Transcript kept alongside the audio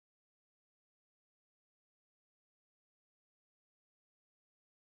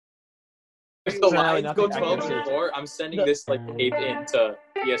if the Lions go 12-4, I'm sending this tape in to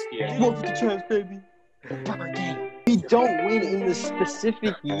ESPN. One for the chance, baby. We don't win in the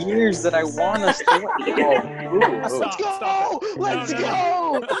specific years that I want us to win. Let's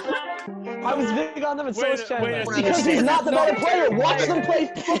go! I was big on them and so was Chandler. Because he's not the better player. Watch them play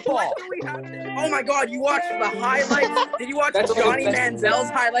football. Oh my God! You watched the highlights? Did you watch Johnny Manziel's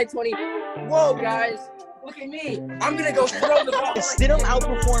highlights when he? Whoa, guys! Look at me! I'm gonna go throw the ball. If Stidham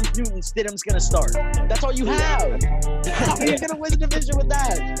outperforms Newton, Stidham's gonna start. That's all you have. How are you gonna win the division with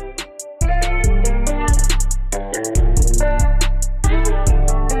that?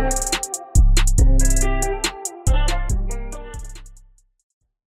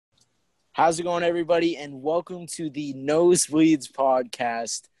 How's it going, everybody? And welcome to the Nosebleeds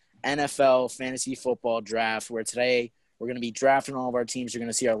podcast, NFL Fantasy Football Draft, where today we're going to be drafting all of our teams. You're going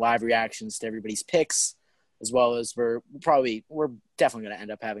to see our live reactions to everybody's picks, as well as we're definitely going to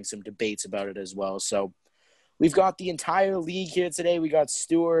end up having some debates about it as well. So we've got the entire league here today. We got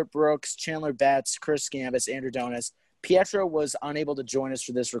Stuart Brooks, Chandler Betts, Chris Gambus, Andrew Donis. Pietro was unable to join us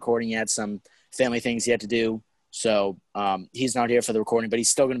for this recording. He had some family things he had to do. So he's not here for the recording, but he's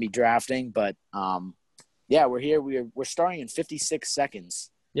still going to be drafting. But, yeah, we're here. We're starting in 56 seconds.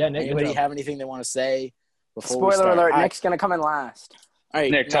 Yeah, Nick. Anybody have anything they want to say before Spoiler we start? alert, Nick's going to come in last. All right,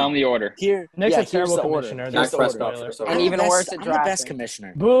 Nick, tell him the order. Nick's a here's terrible the commissioner. order. Here's the order. And even worse at I'm the best drafting.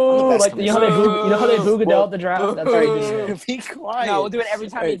 commissioner. Boo! Like, you know how they boo Goodell Whoa. at the draft? That's how you do it. Be quiet. No, we'll do it every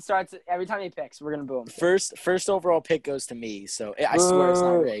time Right. he starts. Every time he picks, we're going to boo him. First overall pick goes to me, so I swear it's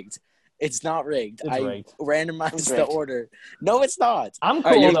not rigged. It's not rigged. It's rigged. Randomized the order. No, it's not. I'm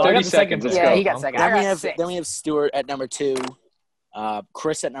right, cool, you have though. I got 30 the second seconds. pick. Let's Yeah, go. he got second. I got six. Then we have Stuart at number 2,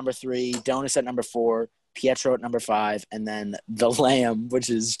 Chris at number 3, Donis at number 4, Pietro at number 5, and then the Lamb, which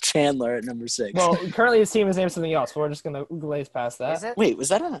is Chandler at number 6. Well, currently his team is named something else, so we're just going to glaze past that. Is it? Wait, is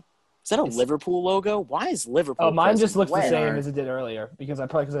that a Liverpool logo? Why is Liverpool? Oh, mine just present? looks the Where? same as it did earlier because I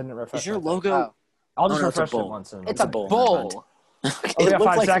didn't refresh Is your my thing. logo? Oh. I'll just no, it's a refresh it bull. once. And It's a bull. bull. Oh, we It have looked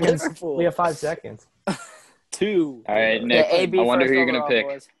 5 like seconds. Liverpool. We have 5 seconds. 2. All right, Nick, Yeah, AB I wonder who first you're going to overall, pick.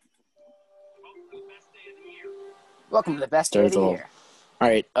 boys. Welcome to the best day of the year. All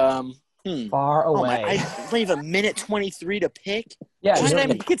right. Far Oh away. my! I only have a minute 23 to pick. Yeah, Why did I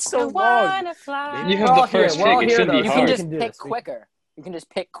make it so long? You have the first We're all pick. It here, shouldn't though. be You Hard. can hard. just can do pick this. quicker. You can just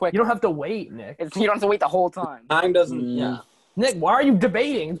pick quicker. You don't have to wait, Nick. You don't have to wait the whole time. Time doesn't. Yeah. Nick, why are you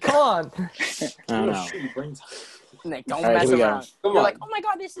debating? Come on. I don't know. Nick, don't All right, mess here we go. around. Come You're on. like, oh my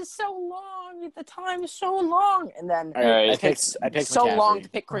God, this is so long. The time is so long. And then All right, All I right. picked so McCaffrey. long to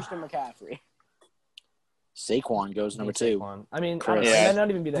pick Christian McCaffrey. Saquon goes number 2. I mean, Chris. I might not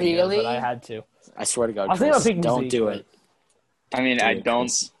even be that Really? good, but I had to. I swear to God, I was thinking Chris, about picking don't Zeke, do but- it. I mean, I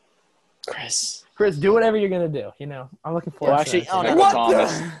don't. Chris. Chris, do whatever you're going to do. You know, I'm looking forward Well, to actually, that. oh, no, Michael what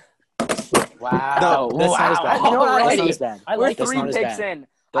Thomas. Wow. No, that's not as bad. You know what? I That's like not it. as bad. I We're like That's three not as picks bad. in.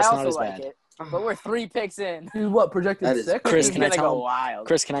 That's I not also as like bad. it. But we're 3 picks in. This is what, projected That is 6? Chris, This can I is gonna tell go him? wild.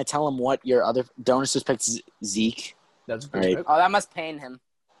 Chris, can I tell him what your other Donis just picked? Zeke. That's All right. good, Oh, that must pain him.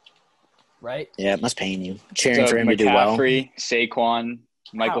 right? Yeah, it must pain you. Cheering So for him to do well. McCaffrey, Saquon,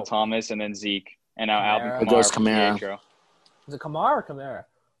 Michael How? Thomas, and then Zeke. And now Alvin Kamara. Kamara. It goes for Kamara. Pietro. Is it Kamara or Kamara?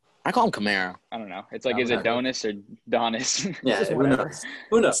 I call him Camaro. I don't know. It's like, No, is it not Donis or Donis? Yeah, Just who whatever. knows?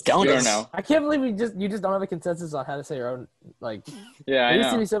 Who knows? It's Donis. We don't know. I can't believe you just don't have a consensus on how to say your own. Like, Yeah, I there needs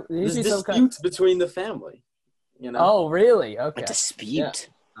to know. be some. There needs There's to be some disputes between the family. You know. Oh, really? A Okay. dispute.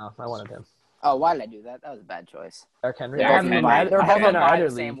 Oh, I wanted him. Oh, why did I do that? That was a bad choice. Eric Henry. Yeah, I Eric have him Henry. in my- They're I have both him in on bye either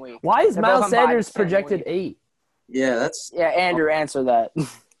the same league. week. Why is They're Miles both on bye Sanders the same projected week. 8? Yeah, that's. Yeah, Andrew, answer that. I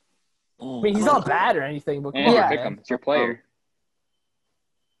mean, he's not bad or anything, but come And on, pick man. him. It's your player.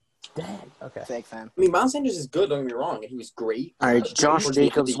 Dang. Okay. Fake fan. I mean, Miles Sanders is good. Don't get me wrong. He was great. All right, Josh Towards the end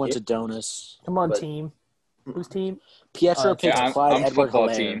of Jacobs the went to year. Donis. Come on, But- team. Whose team? Pietro picked Yeah, Clyde I'm Edward football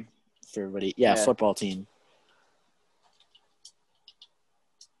Hilaire team. for everybody. Yeah, Yeah. football team.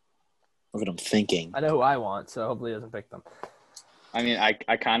 Look at him thinking. I know who I want, so hopefully he doesn't pick them. I mean, I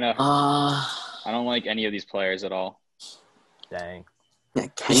kind of. I don't like any of these players at all. Dang. Yeah,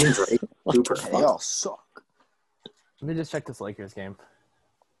 Kenyon Drake. Super. They all suck. Let me just check this Lakers game.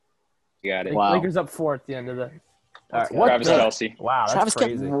 You got it. Wow. Lakers up 4 at the end of the. All right, go. what Travis the- Kelce. Wow, that's Travis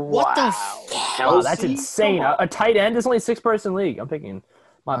crazy. What the hell? Wow, that's insane. A tight end is only a 6-person league. I'm picking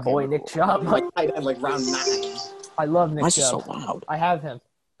my boy Nick Chubb. Like tight end, like round 9. I love Nick Why is it so Chubb. loud? I have him.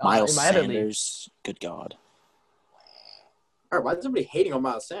 Miles in my other league. Sanders. Good God. All right, why is everybody hating on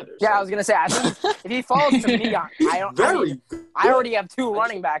Miles Sanders? Yeah, I was gonna say. I think if he falls to me, I don't. Very. I already have 2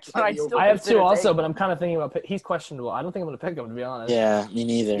 running backs, but I still. I have 2 consider also, taking but I'm kind of thinking about he's questionable. I don't think I'm going to pick him, to be honest. Yeah, me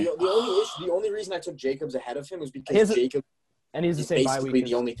neither. The only reason I took Jacobs ahead of him was because Here's a- Jacobs And he's the He's same bye basically week.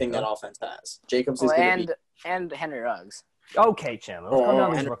 the only thing that offense has. Jacobs is Well, going to be. and Henry Ruggs. Okay, Chandler. Let's calm down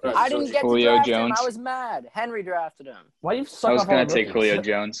these Henry rookies. Ruggs. I didn't get to Julio draft him. Jones. I was mad. Henry drafted him. Why do you suck I was off all gonna the take rookies? Julio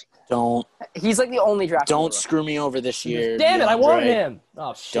Jones. Don't He's like the only draft. don't screw me over this year. Damn it! I want DeAndre. him.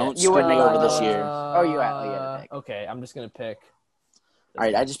 Oh shit! Don't You screw wouldn't me have over gotten this him. year. Oh, you had to pick. Okay, I'm just gonna pick. All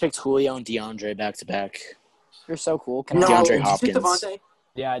right, I just picked Julio and DeAndre back to back. You're so cool. Can No, I? DeAndre did you pick Hopkins. Devontae?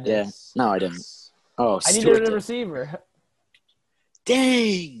 Yeah, I did. Yeah. No, I didn't. Oh, I Stewart needed a did. receiver.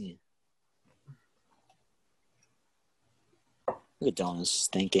 Dang. Look at Donis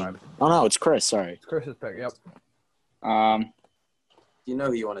thinking. Right. Oh no, it's Chris. Sorry. It's Chris's pick. Yep. You know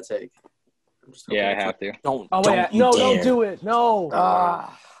who you want to take. I'm just Yeah, I hoping have to. Don't. Oh don't wait, you no, dare. don't do it. No.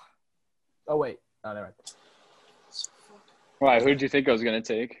 Ah. Oh wait. Oh, never mind. Why? Who did you think I was gonna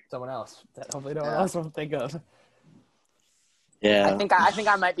take? Someone else. That hopefully no one else will think of. Yeah. I think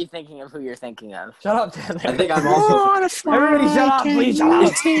I might be thinking of who you're thinking of. Shut up, Chandler. I think I'm also. Everybody shut up, please shut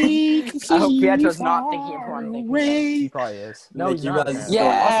up. I hope Pietro's not thinking of who I'm thinking of. He probably is. No, Like, he's you not. guys- man.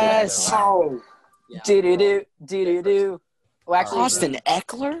 Yes. Oh. Yeah. Do. Well, actually, Austin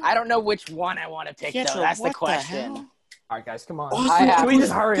Eckler? I don't know which one I want to pick Pietro, though. That's the what question. hell? All right, guys, come on. Austin Can Can we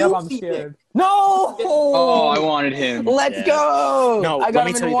just hurry up? I'm filthy scared. pick. No. Oh, I wanted him. Let's Yeah. go. No, I let got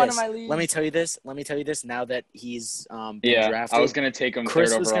me him tell in you one this. of my leagues. Let me tell you this. Now that he's been Yeah, drafted, I was gonna take him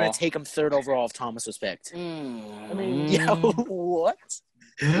Chris third was overall. going to take him third overall if Thomas was picked. I Mm. mean, Yo, what?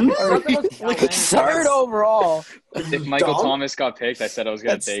 Third overall. If Michael Dumb. Thomas got picked, I said I was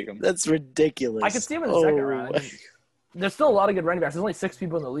gonna take him. That's ridiculous. I could see him in the second round. I Oh, mean, there's still a lot of good running backs. There's only 6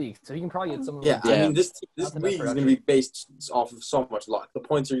 people in the league, so he can probably get some of them. Yeah, I Yeah. mean this Not the best league is going to production. be based off of so much luck. The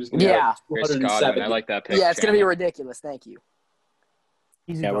points are just going to Yeah. be Chris like Godwin, 270. I like that pick. Yeah, it's gonna be Chandler. ridiculous. Thank you.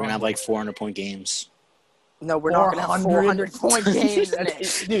 Easy Yeah, we're going to going. have like 400-point games. No, we're not gonna have 400 point games.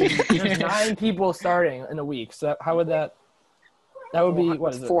 That's- Dude, there's 9 people starting in a week. So how would that? That would be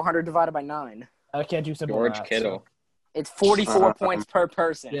what is it? 400 divided by 9. I can't do simple George math, Kittle. It's 44 points per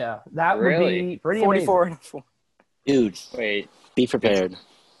person. Yeah, that would Really? be pretty 44 amazing. and 4. Dude, Wait, be prepared.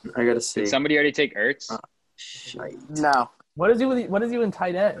 I got to see. did somebody already take Ertz? No. What is you in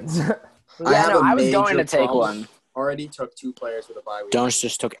tight ends? I Yeah, have no, a I was major going to take problem. one. Already took 2 players with a bye week. Jones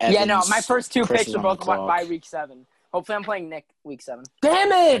just took Evans. Yeah, no, my first 2 Chris picks is are on the both clock. by week 7. Hopefully I'm playing Nick week 7.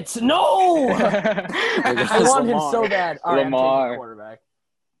 Damn it! No! I want him Lamar. so bad. All right, I'm taking Lamar. the quarterback.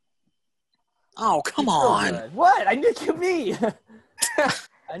 Oh, come So on. good. What? I need a QB.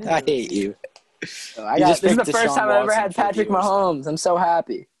 I hate you. I You got, just this is the picked first Deshaun time I've ever Watson had for Patrick viewers. Mahomes. I'm so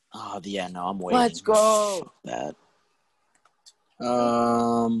happy. Oh, yeah, no, I'm waiting. Let's go. Fuck that.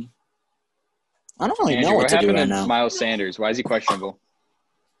 I don't really know Andrew, what what to do happened right to now. Miles Sanders? Why is he questionable?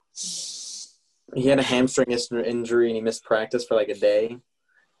 He had a hamstring injury and he missed practice for like a day.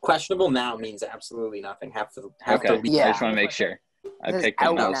 Questionable now means absolutely nothing. Have to Okay, leave. Yeah. I just want to make sure. I This is picked him.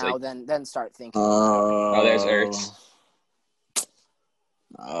 out I was now, like, then start thinking. oh, there's Ertz.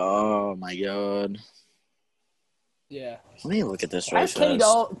 Oh, my God. Yeah. Let me look at this Why right is Kenny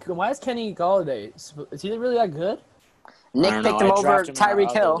fast. Galladay? Is he really that good? Nick I don't know, picked him I over drafted him in our Tyreek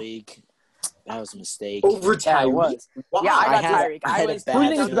other Hill. league. That was a mistake. Over Yeah, it Tyreek? was. Why? Yeah, I got had- Tyreek. I had a was, bad Who do you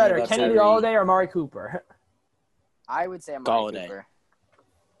think is feeling better, about Kenny Tyreek. Galladay or Amari Cooper? I would say Amari Galladay. Cooper.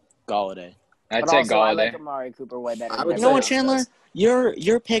 Galladay. I'd But say also, I like Galladay. Amari Cooper way better. I than would You know what, say- everyone Chandler? else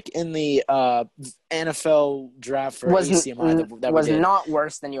Your pick in the NFL draft for was ACMI that we was did. not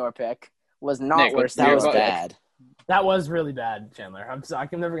worse than your pick. Was not Nick, worse That than was your pick. bad. That was really bad, Chandler. I'm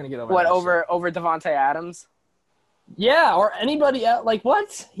never gonna get over What that over Devontae Adams? shit. Yeah, or anybody else. Like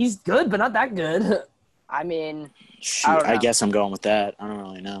what? He's good, but not that good. I mean, Shoot, I don't I know. guess I'm going with that. I don't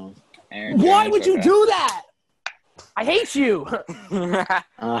really know. Aaron Why Jones, would you okay. do that? I hate you. Uh-huh.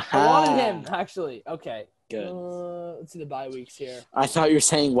 I wanted him actually. Okay. Good. Let's see the bye weeks here. I thought you were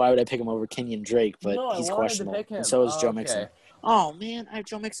saying why would I pick him over Kenyon Drake, but No, I he's wanted to questionable. pick him. And so is Joe Okay. Mixon. Oh man, I have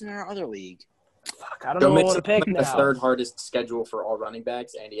Joe Mixon in our other league. Fuck, I don't Joe know what Mixon to pick has now. the third hardest schedule for all running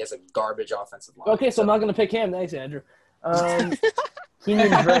backs, and he has a garbage offensive line. Okay, so I'm not gonna pick him. Thanks, Andrew.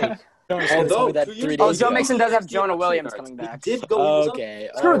 Kenyon Drake. Although, that 2 3 years Oh, days Joe ago. Mixon does have Jonah He Williams coming back. did go. Okay.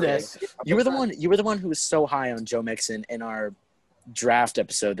 Screw okay. this. You were the one. You were the one who was so high on Joe Mixon in our draft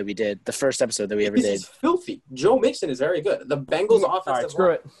episode that we did, the first episode that we ever This did. is filthy. Joe Mixon is very good. The Bengals All offensive right, screw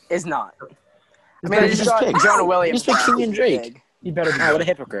line. it. Is not. I You mean, I better, just just got pick- Jonah Williams. just pick back. Kenyon Drake. Big. you better be Oh, what a good.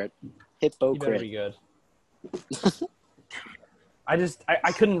 hypocrite. You better Hypocrite. be good.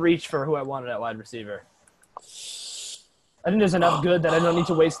 I couldn't reach for who I wanted at wide receiver. I think there's enough good that I don't need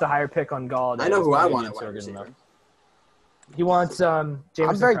to waste the higher pick on Galladay. I know who I want Maybe at wide it's good receiver. enough. He wants Jameson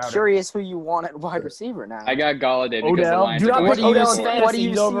I'm very Crowder. curious who you want at wide receiver now. I got Galladay because the Odell. Lions Do are not going pick Odell in What do fantasy. you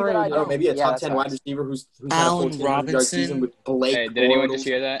He's see that I overrated. don't? Oh, maybe a Yeah, top that's 10 wide facts. receiver who's had a Allen 1,400-yard Robinson. season with Blake. Hey, did anyone just Bortles,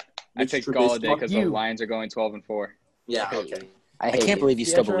 hear that? I Mitch picked Trubisky. Galladay because the You. Lions are going 12-4. Yeah, I hate okay. you. I hate can't believe you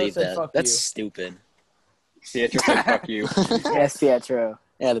still Pietro believe said that. fuck That's you. stupid. Pietro said, "Fuck you." Yes, Pietro.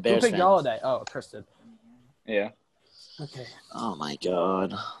 Yeah, the Who Bears picked fans. Galladay? Oh, Chris did. Yeah. Okay. Oh my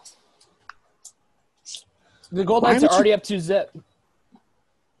god. The Gold Why Knights are would you- already up 2-0.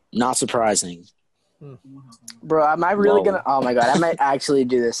 Not surprising. Bro, am I really Whoa. gonna? Oh my god, I might actually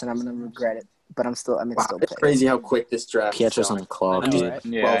do this, and I'm gonna regret it. But I'm still Wow, still it's playing. crazy how quick this draft is Pietro's on going. the clock, I know, dude. right?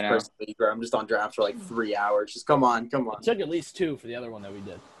 Yeah, I know. 12-person league, bro. I'm just on draft for like 3 hours. Just come on. It took at least 2 for the other one that we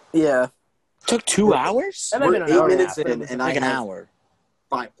did. Yeah. Took 2 hours? That might have We're been an 8 hour and a minutes half, but it in, was and Like I an have hour.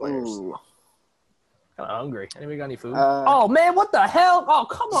 5 players. Ooh. kind of hungry. Anybody got any food? Oh man, what the hell? Oh,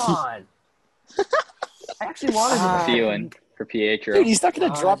 come on. I actually wanted to. Feeling for Pietro. Dude, he's not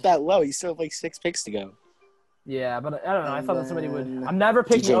going to drop that low. He still have like 6 picks to go. Yeah, but I don't know. I thought that somebody would. And then I'm never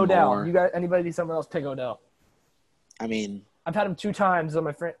picking DJ Odell. Moore. You got anybody? Someone else pick Odell? I mean, I've had him 2 times on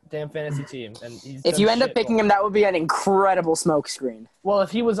my damn fantasy team, and he's. If done you end up shit picking for him, me. that would be an incredible smoke screen. Well,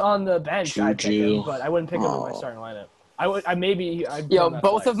 if he was on the bench, I'd pick him, Juju. but I wouldn't pick him in my Oh. starting lineup. I would. I maybe. I'd Yo, run that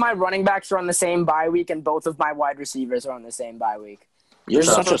both flex. of my running backs are on the same bye week, and both of my wide receivers are on the same bye week. you're This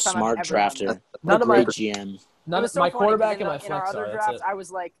is the such a first time I've smart ever done drafter. that. None of my Great GM. It none was of so my funny, quarterback 'cause and my in our flex other are. drafts, That's it. I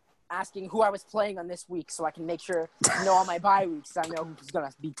was like asking who I was playing on this week, so I can make sure to know all my bye weeks. So I know who's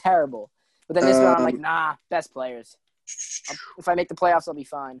gonna be terrible. But then this one, I'm like, nah, best players. If I make the playoffs, I'll be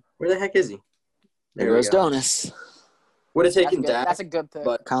fine. Where the heck is he? There we goes go. Donis. Would have That's, taken good. Dak, That's a good pick.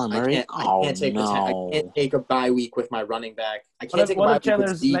 but Colin I Murray? can't take no. I can't take a bye week with my running back. I What can't if, take a what bye if week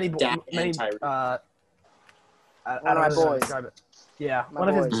with Chandler's Zeke, Dak, and Tyreek. I One of don't my know how to boys. describe it. Yeah, My one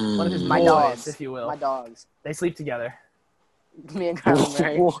of boys. his My boys, dogs. if you will. My dogs. They sleep together. Me and Kyler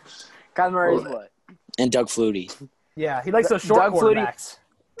Murray. Kyler Murray's what? And Doug Flutie. Yeah, he likes those short Doug Flutie- quarterbacks.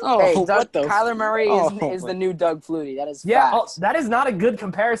 Oh, Hey, what Doug, the? Kyler Murray is Oh, the new Doug Flutie. That is Yeah, facts. that is not a good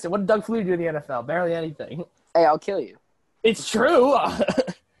comparison. What did Doug Flutie do in the NFL? Barely anything. Hey, I'll kill you. It's true.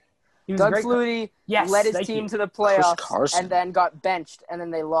 He was Doug great. Flutie Yes, led his thank team you. to the Chris playoffs Carson. and then got benched, and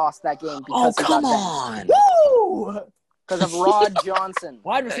then they lost that game Oh, because he come got benched. on. Woo! Because of Rod Johnson.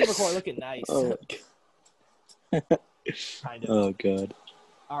 Wide receiver core looking nice. Oh, Kind of. oh, God.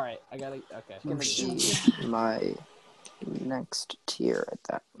 All right, I gotta. Okay. Gonna be my next tier at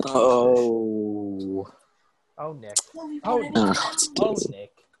that. Oh. Oh, Nick. Oh, it's Oh, decent.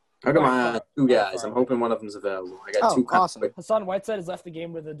 Nick. How come I have 2 guys? I'm hoping one of them's available. I got 2 awesome. Hassan Whiteside has left the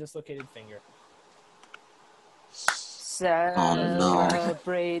game with a dislocated finger.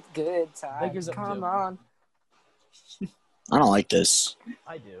 Celebrate good times. Lakers up Come 2. on. I don't like this.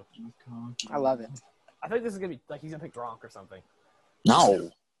 I do. I love it. I think this is gonna be like he's gonna pick Gronk or something. No.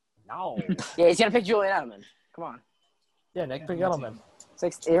 No. Yeah, he's gonna pick Julian Edelman. Come on. Yeah, Nick, pick Edelman.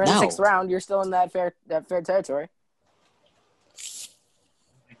 You're in the No. 6th round. You're still in that fair territory.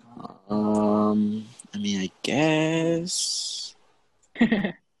 I mean, I guess.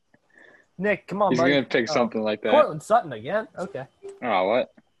 Nick, come on, He's buddy. gonna pick something like that. Cortland Sutton again. Okay, Oh,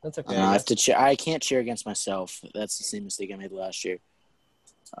 what? that's okay. I have to cheer. I can't cheer against myself. That's the same mistake I made last year.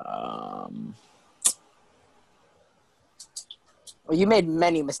 Well, you made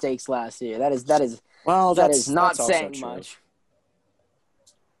many mistakes last year. That is Well, that that's is not that's also saying true. much.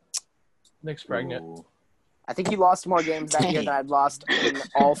 Nick's pregnant. Ooh. I think you lost more games that year than I'd lost in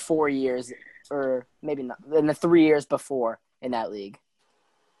all 4 years, or maybe not in the 3 years before in that league.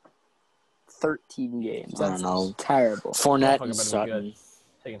 13 games. I That's don't know. terrible. Fournette Motherfucker and better be Sutton. good.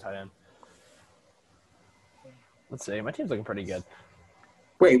 Taking tight end. Let's see. My team's looking pretty good.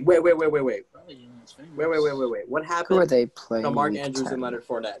 Wait. What Who are happened they playing? to Mark week Andrews 10? and Leonard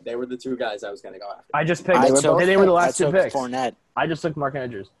Fournette? They were the 2 guys I was going to go after. I just picked. I were took, both they were the I last 2 took picks. Fournette. I just took Mark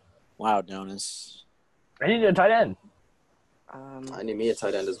Andrews. Wow, Donis. I needed a tight end. I need me a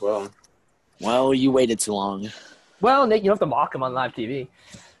tight end as well. Well, you waited too long. Well, Nick, you don't have to mock him on live TV.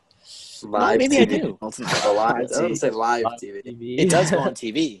 Live maybe I TV. do. Oh, live. It doesn't say live TV. It does go on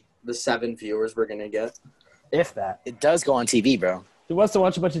TV. The 7 viewers we're going to get. If that. It does go on TV, bro. Who wants to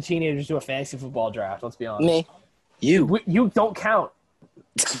watch a bunch of teenagers do a fantasy football draft? Let's be honest. Me. You. You don't count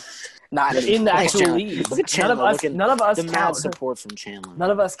Not in the Thanks, actual Chandler. league. Look at Chandler. None of us The mad count. support from Chandler. None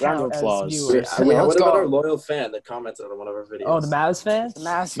of us Round of count as applause. viewers. Wait, let's what about go. our loyal fan that commented on one of our videos? Oh, the Mavs fan? The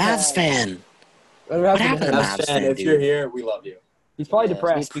Mavs Mavs fan. What happened to Mavs Mavs fan, fan, if you're dude? here, we love you. He's probably Yeah,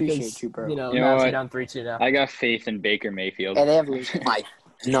 depressed we appreciate because you, bro. you know You know Mavs are what? down 3-2 now. I got faith in Baker Mayfield. Hey, they have Luke. My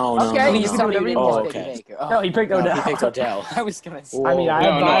No. Okay, you you can tell do me you whatever you didn't want. pick Okay. Baker. Oh, No, he picked No, Odell. he picked Odell. I was gonna say. I mean, I No,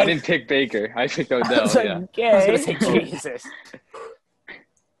 I advise- didn't pick Baker. I picked I Odell. was like, Yeah. I was okay. gonna say Jesus.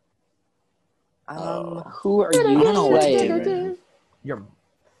 Oh. Who are you I don't know what to do playing? right now. You're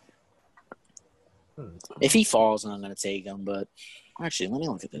If he falls, I'm gonna take him. But actually, let me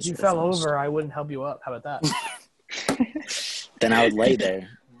look at this. If you real fell fast. over, I wouldn't help you up. How about that? Then I would lay there.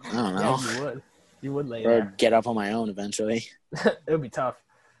 I don't know. Yeah, you would. You would lay Or there. get up on my own eventually. It would be tough.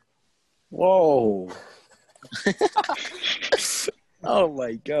 Whoa. Oh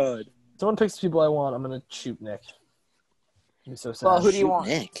my god. Someone picks the people I want. I'm gonna shoot Nick. I'm so sad. Well, who do you Shoot want?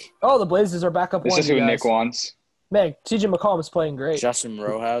 Nick. Oh, the Blazers are back up This one. is who you Nick guys. wants. Man, TJ McCollum is playing great. Justin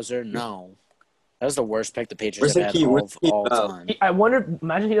Rohauser? No. That was the worst pick the Patriots Where's have the had key? all, Where's the key? all time. I wonder.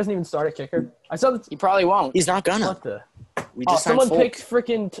 Imagine he doesn't even start at kicker. I saw that. You probably won't. He's not gonna. What the? We Oh, just signed someone Folk. picked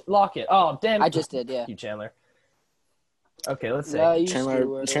freaking Lockett. Oh, damn. I just did, yeah. You, Chandler. Okay, let's see. Yeah, you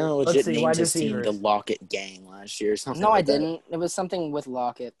Chandler screwed. legit see, named wide his team the receivers. Lockett Gang last year. Something No, I like that. didn't. It was something with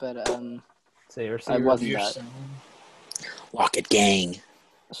Lockett, but Let's see, I receiver. wasn't that. Lockett Gang.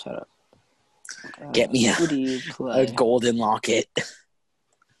 Shut up. Get me Who do you play? a golden locket.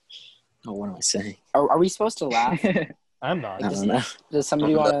 Oh, what am I saying? Are we supposed to laugh? I'm not. I don't know. Does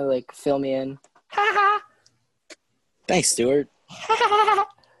somebody want to like fill me in? Thanks, Stuart. I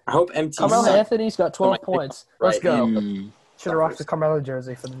hope MT. Carmelo sucks. Anthony's got 12 Oh my points. Let's Right. go. Mm. Should have rocked the Carmelo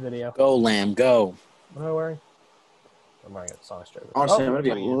jersey for the video. Go, Lamb, go. What am I wearing? I'm wearing a Sonics jersey. Honestly, I'm Oh,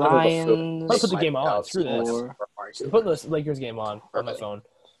 gonna be Lions. Let's put the game on. Screw this. Or- I'm putting this Lakers game on my phone.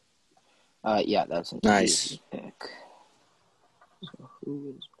 Yeah, that's an Nice. easy pick. So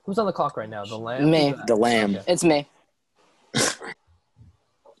who is... Who's on the clock right now? The Lamb? Me. Who's that? The Lamb. Okay. It's me.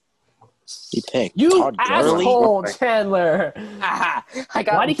 He picked You Todd Gurley. asshole, Chandler. I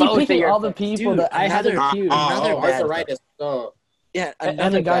got Why do you keep both of picking your all the picks. people Dude, that I haven't another- queued? Another bad arthritis. Oh, Yeah, And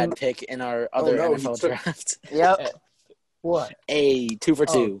another the guy- bad pick in our other no, he NFL took- draft. Yep. What? A 2 for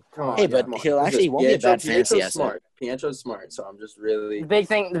 2. come on, Hey, but come on. he'll Who's actually this? won't be a bad Pietro's fantasy asset. smart. Pietro's smart, so I'm just really. The big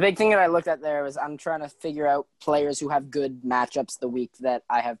thing that I looked at there was I'm trying to figure out players who have good matchups the week that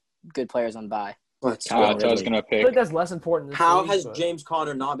I have good players on bye. Let's Todd go. That's what I was Gurley. gonna I pick. feel like that's less important. This How week, has but- James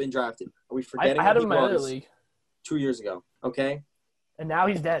Conner not been drafted? Are we forgetting? I had him what in he my other was league, 2 years ago. Okay. and now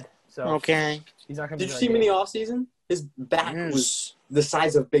he's dead. So Okay. he's not going to Did be you see him in the offseason? His back was the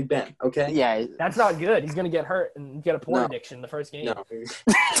size of Big Ben. Okay. Yeah. That's not good. He's going to get hurt and get a porn No. addiction the first game. No.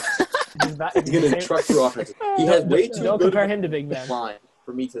 He's back- He's gonna truck through offense. He has way too Don't good compare of him to Big Ben. a line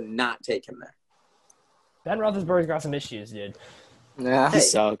for me to not take him there. Ben Roethlisberger's got some issues, dude. Yeah. He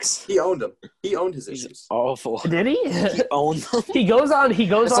sucks. He owned him. He owned his He's issues. awful. Did he? He owned them. He goes on. He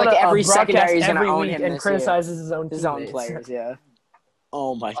goes It's on like a every broadcast secondary is gonna every own week him and this year. criticizes his own His own teammates. players, yeah.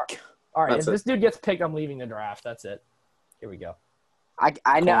 Oh my god. All right, That's if it. this dude gets picked, I'm leaving the draft. That's it. Here we go.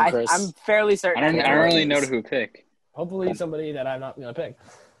 I know. Come on, Chris. I'm fairly certain. I don't really know who to pick. Hopefully, somebody that I'm not going to pick.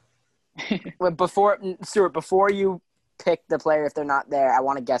 But before you pick the player, if they're not there, I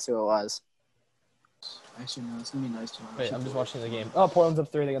want to guess who it was. Actually, no, it's gonna be nice to Wait, I'm just watching the game. Oh, Portland's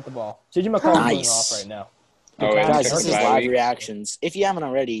up 3. They got the ball. CJ McCollum's going Nice. off right now. Oh, wait, Guys, check this the is bye live week. reactions. If you haven't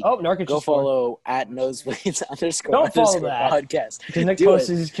already, Oh, Narkic go just scored. follow at nosebleeds __ Don't follow that. podcast. Because Nick Do posts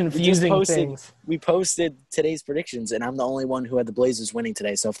it. these confusing posted- things. We posted today's predictions, and I'm the only one who had the Blazers winning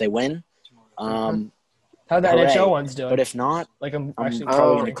today. So if they win, How the hooray. NHL one's doing. but if not, like I'm I'm actually probably Oh,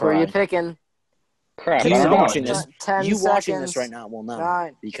 gonna who are you cry. picking? Crap, I You don't know. watching this? 10 you watching seconds. this right now will know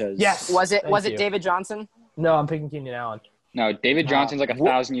 9. because Yes. Was it Thank you. David Johnson? No, I'm picking Keenan Allen. No, David Johnson's like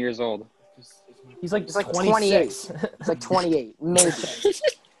 1,000 years old. He's like It's like 26. It's like 28, maybe.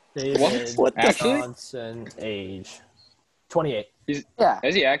 David What the Actually? Johnson age 28. Yeah.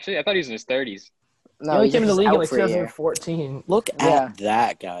 Is he actually? I thought he was in his 30s. He No, only he's came in the just league in out like for a year. 2014. look Yeah. at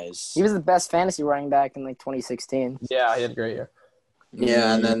that, guys. He was the best fantasy running back in like 2016. Yeah, he had a great year.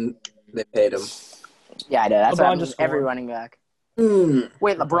 Yeah, and then they paid him. Yeah, I did. That's LeBron what just every scored. running back. Hmm.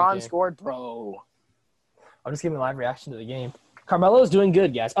 Wait, LeBron Okay. scored, bro. I'm just giving a live reaction to the game. Carmelo's doing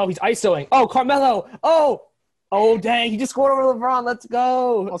good, guys. Oh, he's ISOing. Oh, Carmelo. Oh, dang. He just scored over LeBron. Let's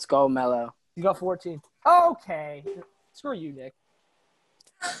go. Let's go, Melo. He got 14. Okay. Screw you, Nick.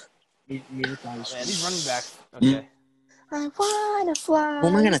 Man, these running backs. Okay. I wanna fly. Who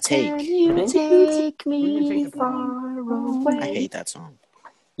am I gonna take? Can you take Who are you gonna me take to far I away? hate that song.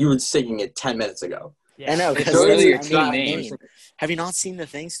 You were singing it 10 minutes ago. Yeah. I know It's because literally your that's team my name. name. Have you not seen the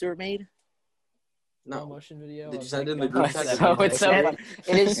thing Stuart made? No. Motion video. Did you of send it in Nick the group Young. chat? So it's so And- funny.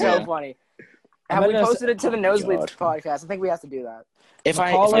 It is so Yeah. funny. I'm Have we gonna- posted it to the Oh my Nosebleeds God. podcast? I think we have to do that. If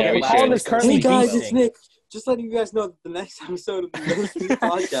I McCollum- we if should. I McCollum is currently Hey guys, beasting. it's Nick. Just letting you guys know that the next episode of the Nosebleeds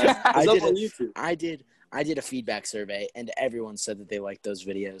podcast I is up did on it. YouTube. I I did a feedback survey, and everyone said that they liked those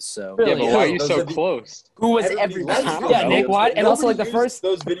videos. So Yeah, Really? but why are you Those so are the- close? Who was Everybody everybody? likes I don't those know. Nick, why? videos, And also, like, nobody the first-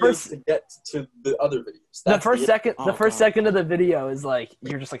 used those videos first- to get to the other videos. The That's first second, Oh, the first God. second of the video is like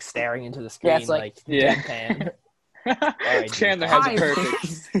you're just like staring into the screen, Yeah, it's like- Yeah. deadpan. Chandler has Hi, it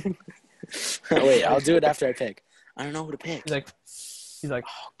perfect. Wait, I'll do it after I pick. I don't know who to pick. He's like,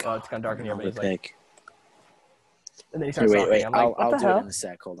 oh, it's kind of dark in here, but he's like, pick. and then he Wait, starts talking. wait. I'm like, what I'll the do hell? it in a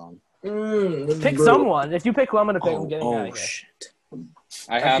sec. Hold on. Pick someone. If you pick who I'm gonna pick, I'm Oh, getting out of here. shit.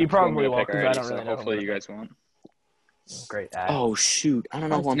 I have you probably who I'm won't, gonna 'cause I pick don't already, really so know who hopefully I'm you gonna guys won't. Great ad. Oh shoot! I don't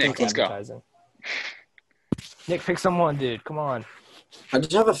know who I'm Nick, picking. let's go. Advertising. Nick, pick someone, dude. Come on. I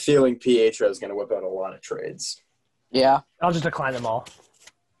just have a feeling Pietro is going to whip out a lot of trades. Yeah. I'll just decline them all.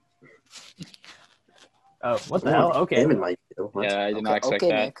 Oh, what the hell? Okay. Damon might do. Yeah, I did not expect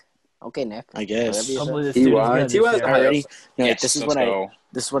Okay, that. Nick. Okay, Nick. I guess. Whatever you Hopefully this TY. dude is good this TY 's year. high. Already? No, Yes, this is let's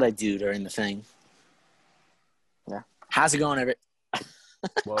what go. I do during the thing. Yeah. How's it going, Everett?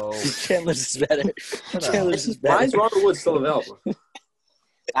 Whoa. Chandler's is better. Chandler's is Why is better. Robert Woods still available?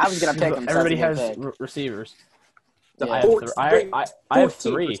 I was gonna pick him. so Everybody that's a has good pick. receivers. Yeah. I have I have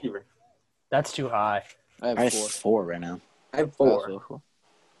 14 three. receiver. That's too high. I have I have 4. 4 right now. I have 4.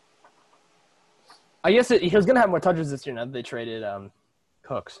 I guess he was gonna have more touches this year now that they traded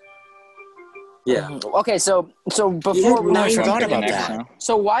Cooks. Yeah. Okay, so before we No, I So I'm forgot picking about next that. now.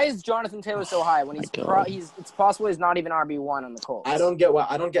 so why is Jonathan Taylor so high when he's My God. it's possible he's not even RB1 on the Colts? I don't get why.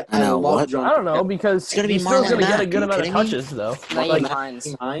 I don't get. I know, love what? John. I don't know because It's gonna be he's still Marlon gonna get a Mack. good Are you amount of kidding me? touches though. Naeem Like, Hines.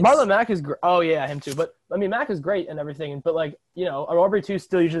 Marlon Mack is oh yeah, him too. But I mean Mack is great and everything, but like you know, an RB2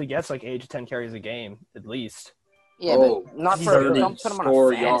 still usually gets like 8 to 10 carries a game at least. Yeah, Oh, but not he's for thirty don't put him on a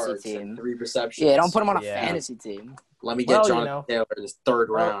 4 fantasy yards team. and 3 receptions. Yeah, don't put him on a Yeah. fantasy team. Let me get Well, you Jonathan know. Taylor in his 3rd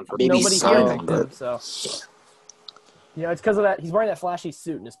round. For Maybe Nobody so, here picked but- him, so you know it's because of that. He's wearing that flashy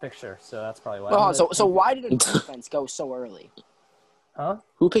suit in his picture, so that's probably why. Well, so why did a defense go so early? Huh?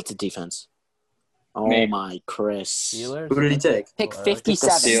 Who picked the defense? Oh Me. my, Chris. Steelers. Who did he take? Pick Well, I think The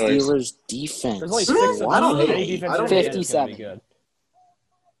 57. Steelers. Steelers defense. There's only Six. 6 of I don't them. hate Any it. defense I don't in the hate league is gonna be 57. good.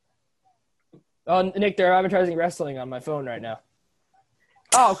 Oh, Nick, they're advertising wrestling on my phone right now.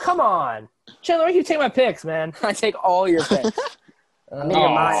 Oh, come on. Chandler, why you take my picks, man? I take all your picks. I mean, your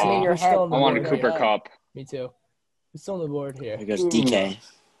mind- I mean, your head. I wanted Cooper Cup. Me too. He's still on the board here. Here goes DK.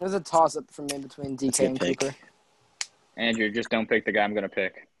 There's a toss-up for me between That's a DK good and pick. Cooper. Andrew, just don't pick the guy I'm gonna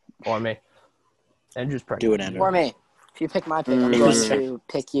pick. Or me. Andrew's pregnant. Do it, Andrew. Or me. If you pick my pick, I'm Mm. going to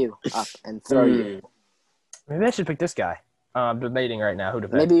pick you up and throw you. Maybe I should pick this guy. I'm debating right now who to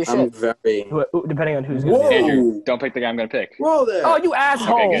pick. Maybe you I'm should. very. Depending on who's going to be. Andrew, don't pick the guy I'm gonna pick. Whoa there. Oh, you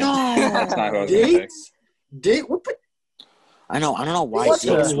asshole! Okay, good. No. That's not who I was gonna pick. Dates? Date? What the? I know. I don't know why What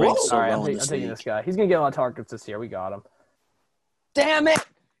Diggs the- ranks so All right, low I'm in this taking league. this guy. He's going to get a lot of targets this year. We got him. Damn it!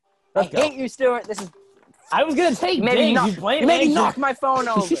 Let's I go. hate you, Stuart. This is I was going to take maybe Diggs. You blame maybe Andrew. knock my phone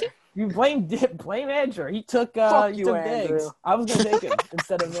over. You blame Andrew. He took Fuck he you, took Andrew. Diggs. I was gonna take him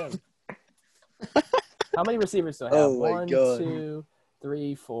instead of him. How many receivers do I have? Oh, my 1, God. 2,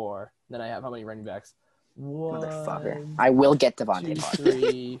 3, 4. Then I have how many running backs? Motherfucker. 1, I will get 2, Devontae Parker.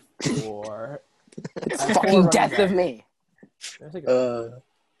 3, 4. It's I have fucking 4 death running of me. backs. Take a-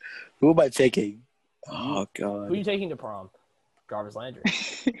 Who am I picking? Oh, Who are God. you taking to prom? Jarvis Landry.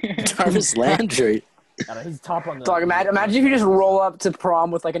 Jarvis Landry. I don't know, he's top on the. Dog, imagine if you just roll up to prom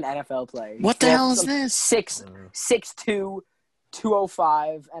with like an NFL player. What the You hell have is some this? 6'2",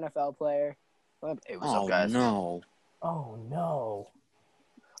 205 NFL player. Hey, what's Oh, up, guys? no. Oh no.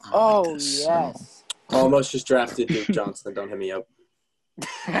 I don't Oh, like this. yes. Almost just drafted Duke Johnson. Don't hit me up.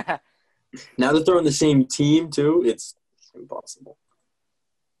 Now that they're on the same team too, it's impossible.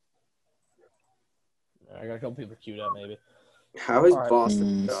 I got a couple people queued up, maybe. How is All right.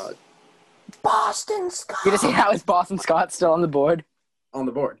 Boston God Boston Scott. You just see how is Boston Scott still on the board? on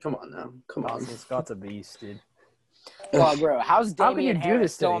the board? Come on now. Come on. Boston Scott's a beast, dude. Oh, bro, how's How can Damian you do Harris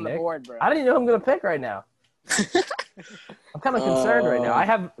this to still me, on the Nick? board, bro? I don't even know who I'm going to pick right now. I'm kind of concerned right now. I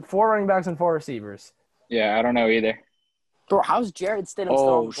have 4 running backs and 4 receivers. Yeah, I don't know either. Bro, how's Jared Stidham still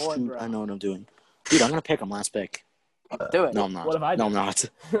on Oh, the board, shoot. bro? I know what I'm doing. Dude, I'm going to pick him last pick. Do it. No, I'm not. What if I No, do? I'm not.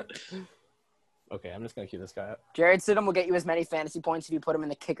 Okay, I'm just going to keep this guy up. Jared Stidham will get you as many fantasy points if you put him in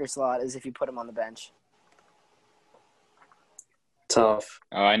the kicker slot as if you put him on the bench. Tough.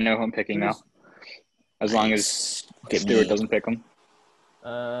 Oh, I know who I'm picking now. As long as Look at Stewart me. doesn't pick him. There's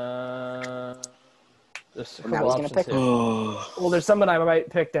a Well, now couple he's gonna options pick here. Oh. Well, there's someone I might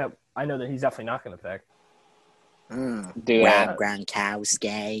pick that I know that he's definitely not going to pick. Do that.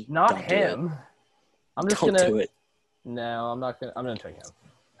 Gronkowski. Not Don't do him. I'm it. just Don't going do to. it. No, I'm not going to. I'm going to take him.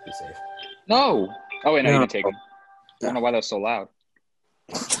 Be safe. No. Oh wait, no, you No. didn't take him. I don't know why that was so loud.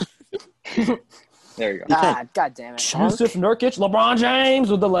 There you go. Ah, God damn it. Yusuf Nurkic, LeBron James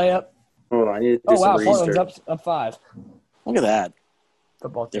with the layup. Hold on, I need to do Oh, some wow. research. Portland's up 5. Look at that.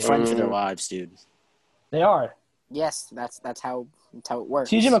 Football They're team. fighting for their lives, dude. They are. Yes, that's how it works.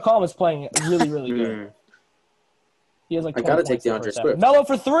 TJ McCollum is playing really, really good. Mm. He has like I 20 gotta take points in the DeAndre first half. Swift. Melo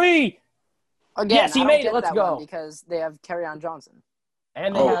for 3! Again, Yes, he I don't made it. get Let's that go. one because they have Kerryon Johnson.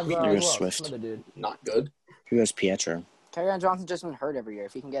 And they Oh, have there goes who else? Swift. Some other dude. Not good. Who goes Pietro? Kerryon Johnson's just been hurt every year.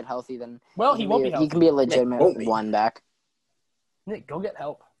 If he can get healthy, then Well, he won't be healthy. He can be a won't legitimate be. one back. Nick, go get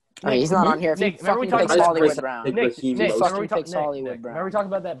help. Okay, he's not on here. If Nick, he remember we fucking talked picks about Hollywood Chris- Brown. Nick- Nick, Raheem Nick, Mostert. remember we talked Picks Hollywood Nick, Brown. remember we talked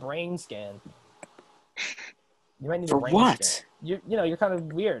about that brain scan. You might need For a brain what? scan. You're kind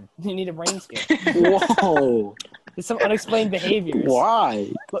of weird. You need a brain scan. Whoa. There's some unexplained behaviors.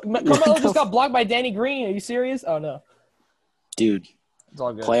 Why? Look, Carmelo just got blocked by Danny Green. Are you serious? Oh no, Dude, it's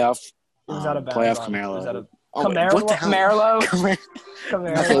all good. playoff. It was out of bounds. Playoff It was out Camaro. of Oh, wait, Camaro? what the hell? Merlo.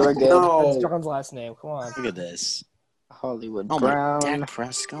 Camaro. Okay, we're good. No. That's John's last name. Come on. Look at this. Hollywood Oh, my Brown. Dak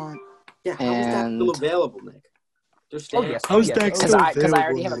Prescott. Yeah, how is that still And- available, Nick? Just Oh yes. How's yes. Dak Oh, Because still yes. I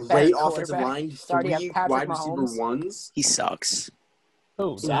already have a better Great offensive quarterback. line, I already have 3 Patrick wide receiver Mahomes. ones. He sucks.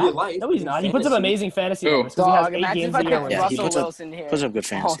 Who? In Zach? real life, No, he's in not. He puts up fantasy. amazing fantasy Who? numbers because he has Dog, 8 imagine games if I a year. picked with Yeah, him. he Russell puts up- Wilson here. Puts up good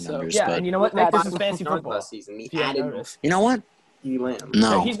fantasy Also. numbers, Yeah, but and you know what? Nick, this is Bottom fantasy yards football. last season. He If you hadn't added noticed. you know what? CeeDee Lamb.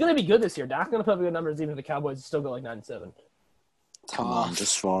 No. He's going to be good this year. Dak's going to put up good numbers even if the Cowboys still go like 9-7. Come on,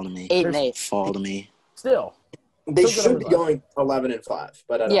 just fall to me. 8-8. Fall to me. Still. They Still good should be numbers going 11-5,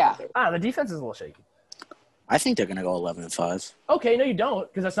 but I don't Yeah. think The defense is a little shaky. I think they're gonna go 11-5. Okay, no, you don't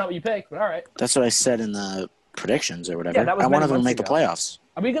because that's not what you picked, but all right. That's what I said in the predictions or whatever. Yeah, that was I wanted many them to make months the ago. playoffs.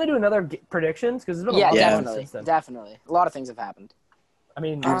 Are we going to do another predictions? Because there's been a Yeah, lot of definitely. since then. Definitely. A lot of things have happened. I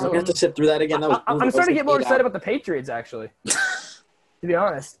mean, they're going to have to sit through that again. That was I'm brutal. starting to That get more was excited 8 about the Patriots, actually. To be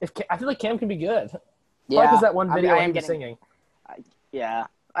honest. I feel like Cam can be good. Yeah. Because that one I mean, video I he am was getting. singing. Yeah,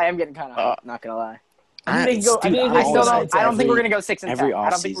 I am getting kind of. Not gonna lie. I think they can go. Dude, I think I they still can go don't. I don't think we're every- gonna go 6-10. every I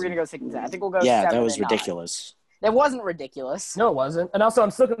don't think we're offseason. gonna go 6-10. I think we'll go. Yeah, 7 that was and 9. ridiculous. That wasn't ridiculous. No, it wasn't. And also,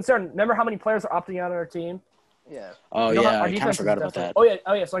 I'm still concerned. Remember how many players are opting out on our team? Yeah. Oh, You know, yeah, our I kind defense of is forgot about definitely- that.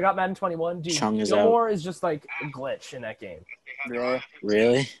 Oh yeah. So I got Madden 21. Dude, Chung is Gilmore is just like a glitch in that game. Really?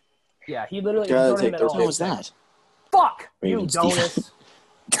 Really? Yeah, he literally Gotta throwed him take at those all. What was that? Fuck Ravens you, Donis.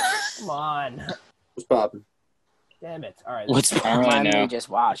 Come on. What's popping? Damn it. All right. What's I don't really Mind me know. just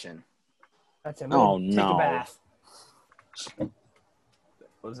watching. That's him. Oh, Take no. a bath. It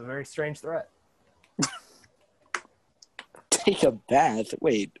was a very strange threat. take a bath?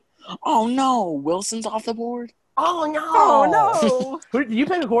 Wait. Oh, no. Wilson's off the board? Oh no! Oh no! Who, did you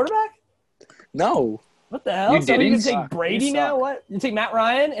pick a quarterback? No. What the hell? You So you didn't? can take Brady You now? suck. What? You take Matt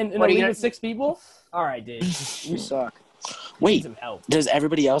Ryan and What a are you league gonna- with 6 people? All right, dude. You suck. Need Wait. some help. Does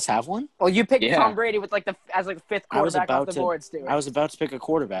everybody else have one? Well, you picked Yeah. Tom Brady with as the fifth I was quarterback off about the to- board, Stuart. I was about to pick a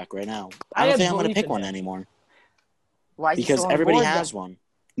quarterback right now. I I don't have think I'm going to belief pick in one him. anymore. Why is he Because still on the everybody board, has then? one.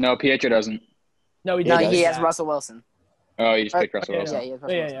 No, Pietro doesn't. No, he No, doesn't. he does. has Russell Wilson. Oh, you just picked Uh, Russell Yeah, Wilson. Yeah, he has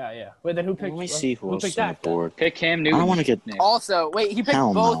Russell Wilson. Yeah. Wait, then who picked? Let me see who else picked is on the Dak then? board. Pick Cam I Newton. don't want to get... Nick. Also, wait, he picked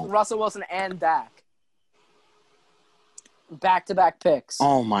Hell both no. Russell Wilson and Dak. Back-to-back picks.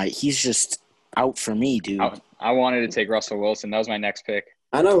 Oh, my. He's just out for me, dude. I wanted to take Russell Wilson. That was my next pick.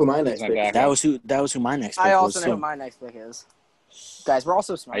 I know who my next my pick is. backup. That was who my next pick I was, also know too. who my next pick is. Guys, we're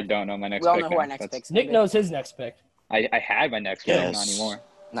also smart. I don't know my next We all pick. know who now. our next That's- pick's Nick gonna knows his next pick. I had my next pick, Yes. not anymore. be.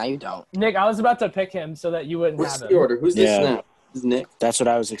 No, you don't. Nick, I was about to pick him so that you wouldn't What's have the him. order? Who's this Yeah. now? This is Nick. That's what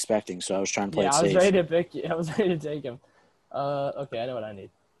I was expecting, so I was trying to play Yeah, it I was safe. ready to pick you. I was ready to take him. Okay, I know what I need.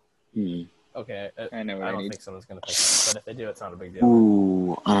 Hmm. Okay, I know what I don't need. think someone's gonna pick him, but if they do, it's not a big deal.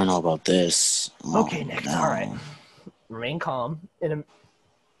 Ooh, I don't know about this. Oh, Okay, Nick. no. All right. Remain calm.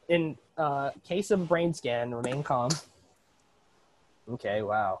 In case of brain scan, remain calm. Okay.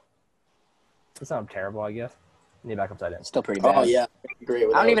 Wow. That sounds terrible. I guess. Need back upside down. Still pretty bad. Oh, yeah. Great.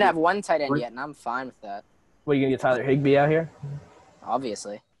 I don't even have one tight end yet, and I'm fine with that. What, you gonna get Tyler Higbee out here?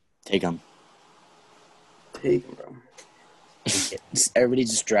 Obviously. Take him. Take him, bro. Everybody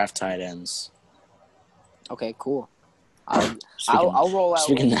just draft tight ends. Okay, cool. I'll Speaking- roll out.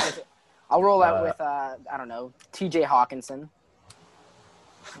 speaking- I'll roll out with I don't know, T.J. Hawkinson.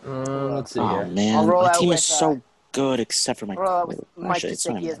 Let's see Oh, here. I'll man. roll My out team with, is so good except for my Roll out with coach. Mike Actually, it's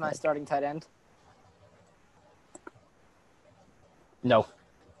not Gesicki even as my that starting tight end. No.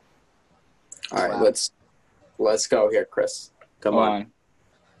 All right, Wow. let's go here, Chris. Come Hold on. on.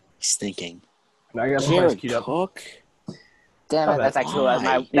 He's thinking. I got some players Jared queued up. Cook? Damn Oh, it, that's that's actually what my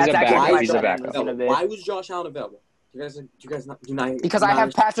fine. that's He's a actually backup. what my He's a tight end backup. was gonna be. Why was Josh Allen available? Do you guys not? Because I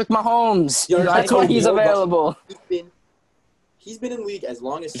have Patrick Mahomes. You understand? That's why he's More rushing. available. He's been in league as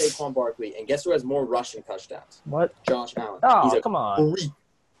long as Saquon Barkley, and guess who has more rushing touchdowns? What? Josh Allen. Oh, He's a come on. freak.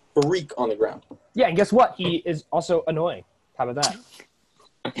 freak on the ground. Yeah, and guess what? He is also annoying. How about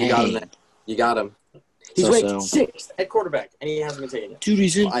that? You got him. You got him. He's So- ranked 6th at quarterback, and he hasn't been taken yet. Dude,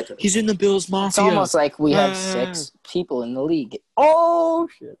 he's in the Bills Mafia. It's almost like we have 6 people in the league. Oh,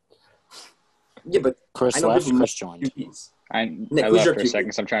 shit. Yeah, but Chris I know left, people Chris more joined. QBs. I Nick, who's left your for a QB?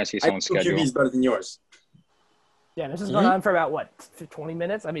 second, so I'm trying to see I have someone's 2 schedule. QBs better than yours. Yeah, this has gone on for about, 20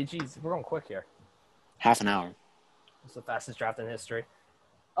 minutes? I mean, geez, we're going quick here. Half an hour. It's the fastest draft in history.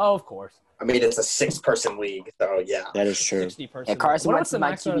 Oh, of course. I mean, it's a 6-person league, so yeah. That is true. 60 person. Yeah, Carson What's the went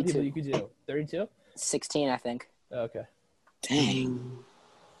to max amount of my people QB2. you could do? 32? 16, I think. Okay. Dang.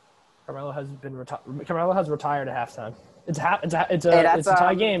 Carmelo has retired at halftime. It's that's, a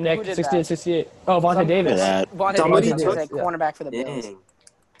tie who game, Nick. did 68-68. Oh, Vontae Davis. Look at that. Vontae Somebody Davis was took a cornerback for the Bills. Dang.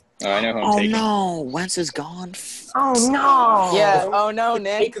 Oh, I know who I'm Oh taking. no, Wentz is gone. Oh, no. Yeah. Oh no,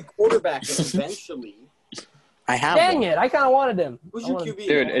 Nick. Take a quarterback and eventually. I have Dang one. it. I kind of wanted him. Who's I your wanted- QB?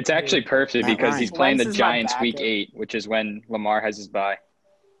 Dude, it's actually perfect Matt because Ryan. he's playing Wentz the is my Giants week backup. 8, which is when Lamar has his bye.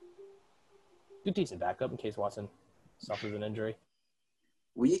 Good decent backup in case Watson suffers an injury.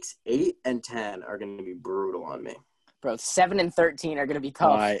 Weeks 8 and 10 are going to be brutal on me. Bro, 7 and 13 are gonna be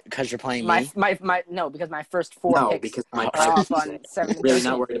tough. Why? Because you're playing My me. no, because my first 4 No, picks because my are off on 7 and really 13.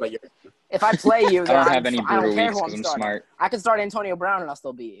 not worried about your. If I play you, I then don't have any I don't brutal care weeks who because I'm I'm starting. smart. I can start Antonio Brown and I'll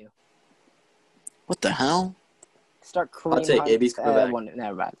still beat you. What the hell? Start Kareem take Hunt. AB's quarterback.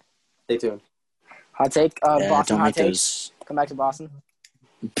 Never mind. Stay tuned. Hot take. Yeah, Boston don't hot make take. those. Come back to Boston.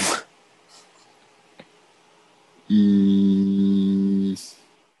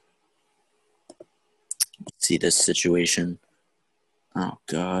 Let's see this situation. Oh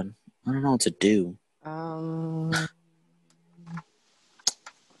God, I don't know what to do.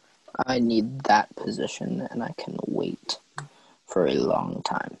 I need that position, and I can wait for a long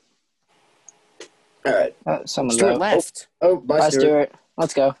time. All right. Someone's Stuart out. left. Oh, bye, Bye, Stuart. Stuart.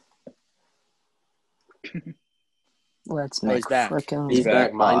 Let's go. Let's Oh, make he's back. frickin' He's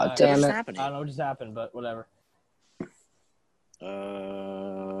back. Mine. Aw, damn What's it. happening? I don't know what just happened, but whatever.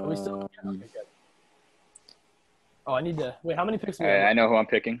 Are we still? Yeah, okay, good. Oh, I need to wait. How many picks do we have? I know who I'm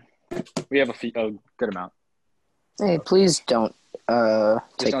picking. We have a good amount. Hey, please don't take don't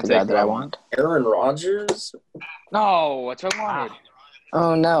the take guy that I who I want. Aaron Rodgers. No, that's what I wanted.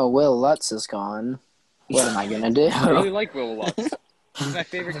 Oh no, Will Lutz is gone. What am I gonna do? I really like Will Lutz. He's my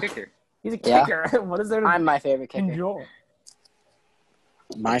favorite kicker. He's a Yeah. kicker. What is there to I'm my favorite kicker. enjoy?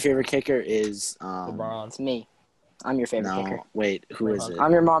 My favorite kicker is LeBron. It's me. I'm your favorite No, kicker. wait, who is it?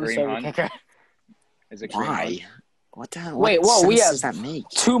 I'm your mom's Kareem favorite Hunt? kicker. Is it Kareem Hunt? Why? What the hell? Wait, what whoa, we sense have does that make?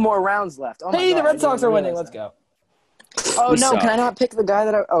 2 more rounds left. Oh my Hey, God, the I Red didn't Sox are even winning. realize Let's that. go. Oh We no, suck. can I not pick the guy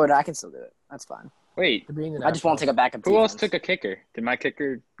that I? Oh, no, I can still do it. That's fine. Wait, They're being the I just won't take a backup. who else defense. took a kicker? Did my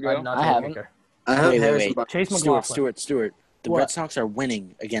kicker I did go? not I take a haven't. kicker. I have Wait, Harrison wait. Butker. Chase McLaughlin. Stuart. The What? Red Sox are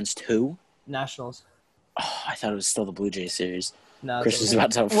winning against who? Nationals. Oh, I thought it was still the Blue Jays series. No, Chris is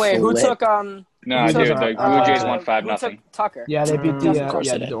about to Wait, who flip. took No, Who dude, took- the uh, Blue Jays won who 5-0. took Tucker? Yeah, they beat Of the course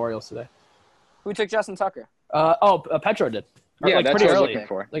they the did. Orioles today. Who took Justin Tucker? Petro did. Yeah, like that's pretty what I was early. looking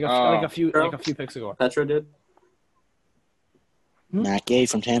for. Like a few picks ago. Petro did. Matt Gay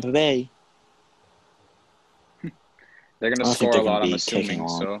from Tampa Bay. They're I gonna don't think score they're a gonna lot, I'm be assuming. kicking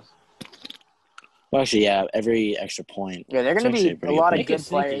So long. Well, actually, yeah, every extra point. Yeah, they're going to It's actually be a pretty lot good of pick. good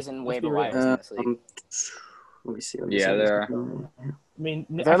players in Let's be waiver real. wires in this league. Let me see. Yeah, there are. I mean,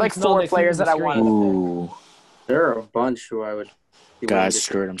 There are like 4 players that I wanted to pick. Ooh, There are a bunch who I would. be willing guys, to-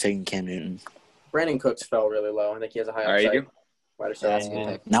 screw it. I'm taking Cam Newton. Brandon Cooks fell really low. I think he has a high All right, you upside. do? Wide Yeah, receiver. that's a good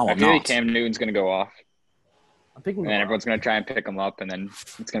pick. No, I I'm feel like not. Cam Newton's gonna go off, I'm picking. and then everyone's gonna try and pick him up, and then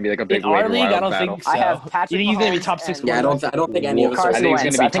it's gonna be like a in big our waiver league, I wire don't battle. think so. I have Patrick You think he's gonna be Mahomes top 6 and- Yeah, I don't think any of us are. I Carson think he's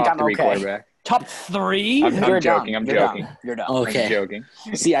Wentz. gonna I be think top I'm 3 okay. quarterback. top 3. I'm You're joking. dumb. I'm You're joking. dumb. You're dumb. Okay. I'm joking.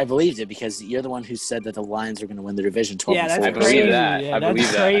 See, I believed it because you're the one who said that the Lions are going to win the division 12 Yeah, and that's I 4. believe crazy. that. Yeah, I believe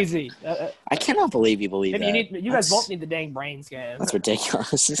that's that. crazy. I cannot believe you believe Maybe that. you guys That's- both need the dang brain scan. That's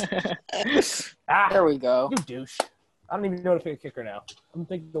ridiculous. There we go. You douche. I don't even know how to pick a kicker now. I'm gonna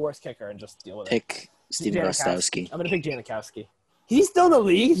pick the worst kicker and just deal with it. Pick Steven Gostowski. I'm gonna pick Janikowski. Is he still in the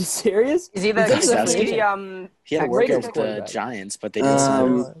league? Are you serious? Is he the Gostowski? He had a Great workout with the quarterback. Giants, but they didn't sign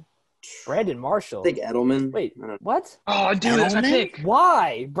him. Brandon Marshall. I think Edelman. Wait, I don't know. what? Oh, dude, that's my Edelman? pick.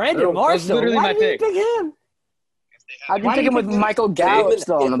 Why? Brandon That was Marshall. literally Why my did you pick. pick him? How'd you Why pick do him you with pick- Michael Gallup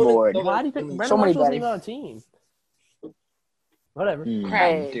still on the board? Why do you pick So Brandon many Marshall's better. even on a team? Whatever. Hmm.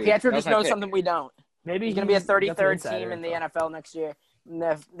 Hey, Dude, Pietro that just was my knows pick. something we don't. Maybe He's going to be a got some 33rd insider team in the info. NFL next year. And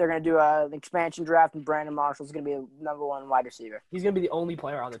they're going to do an expansion draft, and Brandon Marshall's going to be a number 1 wide receiver. He's gonna be the only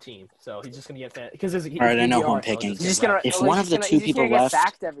player on the team, so he's just gonna get because All right, I know who I'm picking. He's just going to. If one of the two people get left-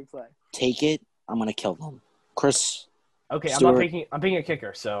 sacked every play. Take it. I'm going to kill them. Chris, Okay, Stewart. I'm picking a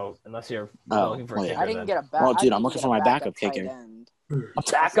kicker. So unless you're looking for a well, yeah. kicker, I didn't then. get a back. Well, dude, I'm looking for my backup tight kicker. end. A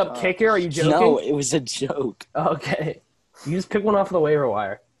backup kicker? Are you joking? No, it was a joke. Okay. You just pick one off of the waiver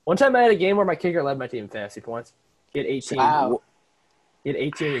wire. One time I had a game where my kicker led my team in fantasy points. He had 18. Wow. He had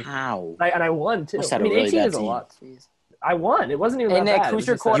 18. How? And I won, too. Must I have mean, a really 18 bad is a team. lot. Jeez. I won. It wasn't even Hey, that Nick, bad. who's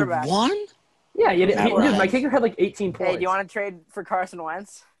your You quarterback? won? Yeah, Right. my kicker had like 18 points. Hey, do you want to trade for Carson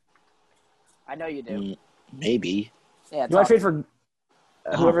Wentz? I know you do. Maybe. Yeah. You want to trade for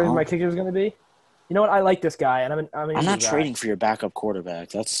whoever Uh-huh. my kicker is going to be? You know what? I like this guy, and I'm not trading for your backup quarterback.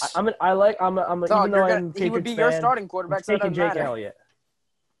 That's Dog, even though I'm he would Patriots be your fan, starting I'm quarterback, so it taking doesn't Jake matter. Elliott.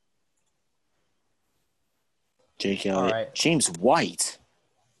 Jake All Elliott. right. James White.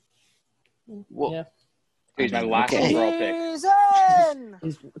 Well, Yeah. He's my last okay. overall pick. Season!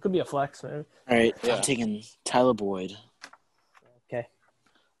 It could be a flex, man. All right, Yeah. I'm taking Tyler Boyd. Okay.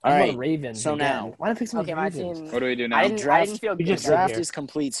 All I'm right. going Ravens. So again. now- Why not pick some Okay, my Ravens? team. What do we do now? I didn't feel We good. just The got draft here. is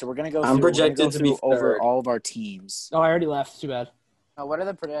complete, so we're gonna go I'm through. We're gonna projected go to be through over third. all of our teams. Oh, I already left. Too bad. Oh, what are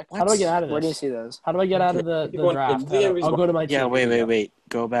the predictions? How do I get out of this? Where do you see those? How do I get out of the Everyone- draft? everyone- I'll go to my team. Yeah, Here we go. wait.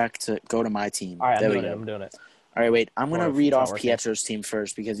 Go to my team. All right, there we I'm go. doing it. All right, wait. I'm gonna Or if read it's not off working. Pietro's team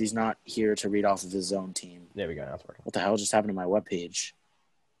first because he's not here to read off of his own team. There we go. Now it's working. What the hell just happened to my webpage?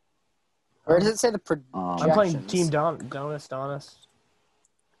 Where does it say the projections? I'm playing Team Donis.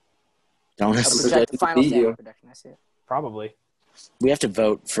 Don't I'm us- projected to Final beat standing you. prediction. I see it. Probably. We have to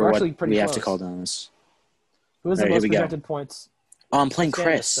vote for We're what actually pretty we have to close. call Donis. Who has the All right, here most we go. projected points? Oh, I'm playing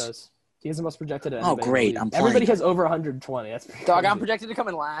Sanders Chris. does. He has the most projected. Oh, great, I'm playing. Everybody has over 120. That's pretty Dog, I'm crazy. projected to come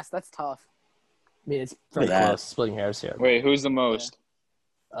in last. That's tough. I mean, it's pretty Look at that. close. Splitting hairs here. Wait, who's the most?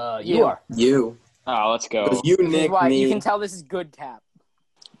 You You. are. You. Oh, let's go. Because you, This is Nick, why me. you can tell this is good cap.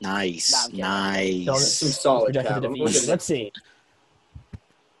 Nice, No, I'm kidding. nice. Some solid projected cap. to I'm defeat. looking at- Let's see.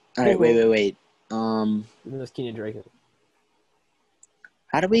 All right, wait. This Kenyon Drake.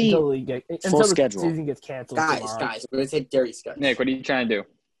 How do we? Until the schedule. season gets canceled Guys, tomorrow. we're going to take Darius guys. Nick, what are you trying to do?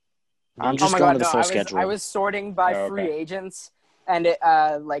 I'm Oh just my going God, to the no, full I schedule. was sorting by Oh, free okay. agents, and it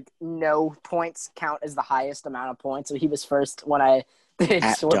no points count as the highest amount of points. So he was first when I did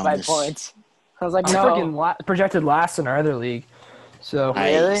At sort by Donis. points. I was like, I'm no. freaking projected last in our other league. So,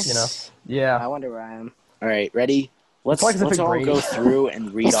 Nice. you know, yeah. I wonder where I am. All right, ready? Let's Probably 'cause I let's picked all Brady. go through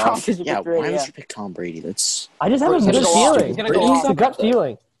and read It's off. probably 'cause you Yeah, picked Brady, why would yeah. you pick Tom Brady? That's I just have a He's good gonna go off. feeling. He's gonna go It's off. a gut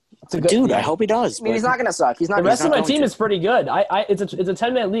feeling. It's a gut dude. I feeling. hope he does. I mean, he's but- not gonna suck. He's not. The gonna rest of suck. my going team to. is pretty good. It's a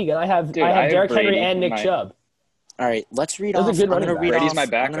 10-man league, and I have Dude, I have Derrick Henry Brady and Nick in my- Chubb. All right, let's read Those are off. good I'm running gonna backs. read Brady's off. my I'm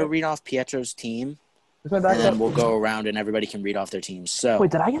gonna backup. read off Pietro's team, Who's my and then backup? we'll go around and everybody can read off their teams. So Wait,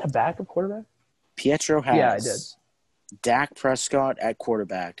 did I get a backup quarterback? Pietro has Yeah, I did. Dak Prescott at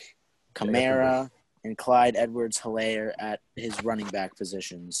quarterback, Kamara and Clyde Edwards-Helaire at his running back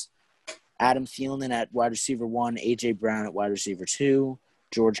positions, Adam Thielen at wide receiver 1, A.J. Brown at wide receiver 2,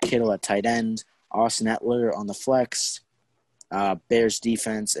 George Kittle at tight end, Austin Eckler on the flex, Bears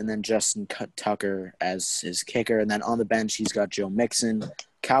defense, and then Justin Tucker as his kicker. And then on the bench, he's got Joe Mixon,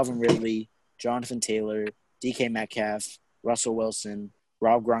 Calvin Ridley, Jonathan Taylor, DK Metcalf, Russell Wilson,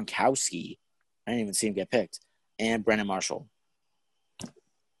 Rob Gronkowski. I didn't even see him get picked. And Brennan Marshall.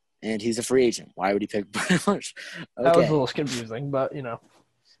 And he's a free agent. Why would he pick Brennan Marshall? That was Okay. a little confusing, but, you know.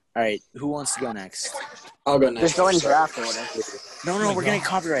 All right. Who wants to go next? I'll go next. Just go in draft order. No, we're getting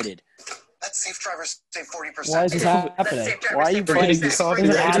copyrighted. Let safe drivers save 40%. Why is this happening? Safe drivers Why are you save playing 40%. this There's copyright?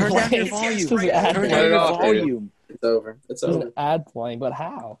 an ad Turn down your playing. volume. There's an ad Turn down playing. your off, dude. volume. It's over. It's There's over. an ad playing, but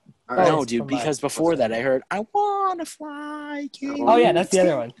how? All No, right. dude, from my- because before that I heard, I want to fly. King. Oh, yeah, that's the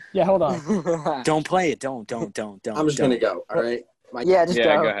other one. Yeah, hold on. Don't play it. Don't. I'm just going to go. All right. Yeah, just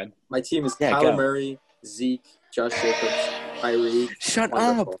Yeah, go. go ahead. My team is Yeah, Kyler go. Murray, Zeke, Josh Jacobs, Tyreek. Shut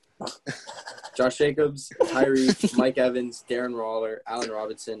up. Wonderful. Josh Jacobs, Tyreek, Mike Evans, Darren Waller, Allen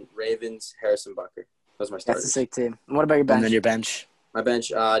Robinson, Ravens, Harrison Bucker. Those are my That's a starters. sick team. And what about your And bench? then your bench. My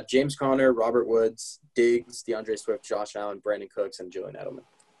bench, James Conner, Robert Woods, Diggs, DeAndre Swift, Josh Allen, Brandon Cooks, and Julian Edelman.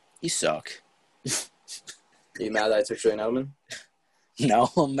 You suck. Are you mad that I took Julian Edelman? No,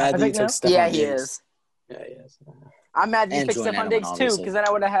 I'm mad that you think now? took Stephon Yeah, he Diggs. is. Yeah, he is. I'm mad that you And picked Julian Stephon Edelman, Diggs too, obviously. because then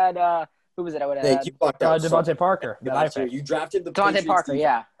I would have had who was it? I would have Nick, had you lucked out. Devontae Parker. That I last year. picked. You drafted the Devontae Patriots Parker. defense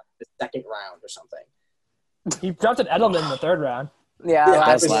Yeah, in the second round or something. He drafted Edelman in the third round. yeah. Yeah, That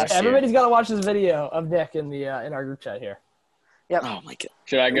last was year. last year. Everybody's got to watch this video of Nick in the in our group chat here. Oh, my God.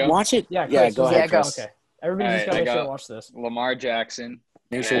 Should I go? Watch it. Yeah, Yeah, Chris, go was ahead, Yeah, go. Chris. Okay. Everybody's just All got right, to I make sure to got- watch this. Lamar Jackson.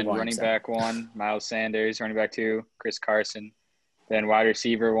 Make sure And you running back 1, Miles Sanders. Running back 2, Chris Carson. Then wide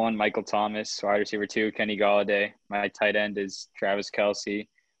receiver 1, Michael Thomas. Wide receiver 2, Kenny Galladay. My tight end is Travis Kelce.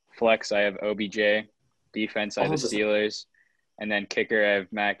 Flex, I have OBJ. Defense, I have the Steelers. And then kicker, I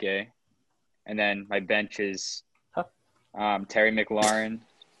have Matt Gay. And then my bench is Terry McLaurin,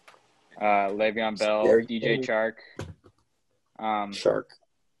 Le'Veon Bell, Scary. DJ Chark, Shark.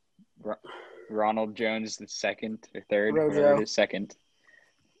 Ronald Jones the second or third, Rojo. whatever it is, second.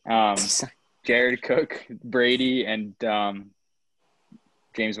 Jared Cook, Brady, and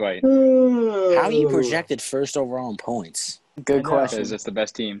James White. How are you projected first overall in points? Good I know. question. Because it's the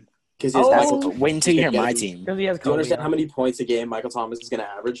best team. Because Wait until you hear my team. Because he has Do you understand Kobe. how many points a game Michael Thomas is going to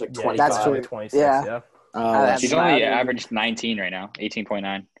average? Like Yeah, 25. That's true. 26, Yeah. That's He's right. only averaged 19 right now,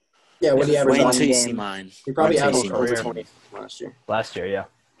 18.9. Yeah, what do you average? Wait one until you game. see mine. He probably Wait until averaged you see over mine. 20 last year. Last year, yeah.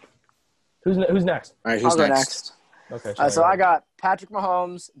 Who's next? All right, who's I'll go next? next. Okay. So I got Patrick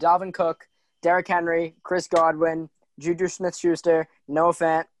Mahomes, Dalvin Cook, Derrick Henry, Chris Godwin, Juju Smith-Schuster, Noah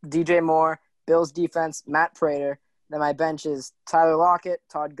Fant, DJ Moore, Bills defense, Matt Prater. Then my bench is Tyler Lockett,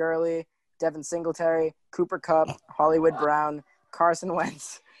 Todd Gurley, Devin Singletary, Cooper Kupp, Hollywood Brown, Carson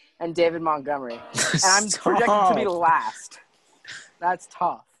Wentz, and David Montgomery. And I'm projected to be last. That's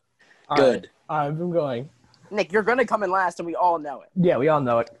tough. All Good. right, I'm going. Nick, you're going to come in last, and we all know it. Yeah, we all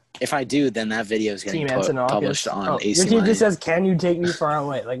know it. If I do, then that video is getting Team Antonakis. published on AC Your team Line. just says, "Can you take me far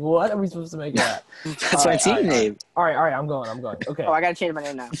away?" Like, what are we supposed to make that? That's my team name. All right. I'm going. Okay. Oh, I got to change my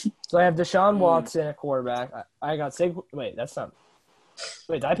name now. So I have Deshaun Watson at quarterback. I got Saquon. Wait, that's not.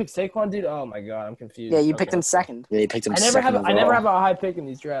 Wait, did I pick Saquon, dude? Oh my god, I'm confused. Yeah, you picked him second. They picked him I never second have. I overall. never have a high pick in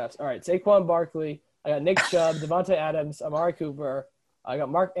these drafts. All right, Saquon Barkley. I got Nick Chubb, Devontae Adams, Amari Cooper. I got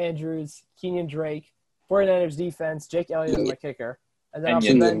Mark Andrews, Kenyon Drake, 49ers defense, Jake Elliott as my kicker, and then off the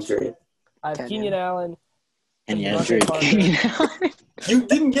Kenyon bench, Drake. I have Kenyon. Keenan Allen. And yeah, Devontae Parker. You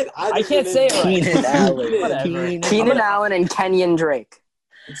didn't get either. I can't say it right. Keenan Allen. Whatever. Keenan Allen and Kenyon Drake.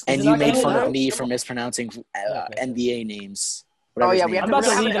 And it you not made Keenan fun of Allen? me for mispronouncing NBA names. Whatever Oh, his yeah, we name have I'm about to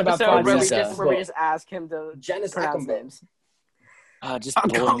to was. leave in about episode 5 where we, seconds. just, where we just ask him to Janice pronounce Ackenbo. names. Just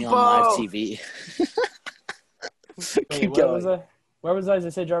bully me on live TV. Wait, Keep where was going. I? Where was I? Did I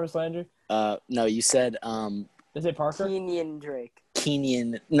say Jarvis Landry? No, you said Did I say Parker? Kenyon Drake.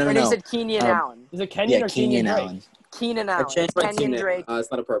 Kenyon. No, Or no, you no. said Kenyon Allen. Is it Kenyon Yeah, or Kenyon Kenyon Drake? Allen. Keenan I Allen. changed my team Kenyon name. Drake.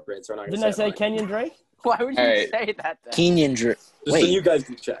 It's not appropriate, so we're not going to Didn't I say say it. Kenyon Drake? Why would you All right. say that then? Kenyon Drake. Just so you Wait. guys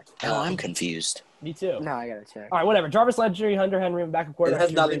can check. Oh, I'm confused. Me too. No, I got to check. All right, whatever. Jarvis Landry, Hunter Henry, back of It quarterback. has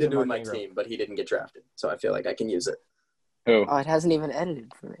Drew nothing Brees, to and do with Mark my Ingram. team, but he didn't get drafted, so I feel like I can use it. Who? Oh, it hasn't even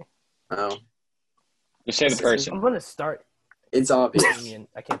edited for me. Oh, Just say the I'm person. going to start. it's obvious. Kenyon.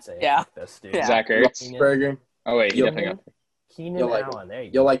 I can't say it. Yeah. Fuck this, dude. Yeah. Zach Ertz. Kenyon- Burger. Oh, wait. He You'll- definitely got Keenan You'll like Allen. There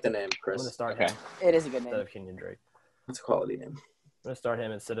you You'll go. like the name, I'm Chris. going to start Okay. him It is a good instead name. of Kenyon Drake. It's a quality name. I'm going to start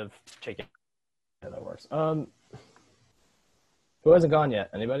him instead of Chake. Yeah, that works. Who hasn't gone yet?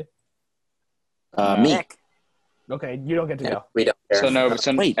 Anybody? Me. Nick. Okay, you don't get to go. We don't care. So, no,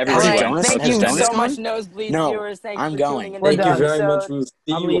 so Wait, All everybody Has right, Jonas- thank has you Jonas so much, gone? Nosebleeds No, viewers. Thanks I'm for going. tuning in. We're Thank to you this very much. episode. We'll see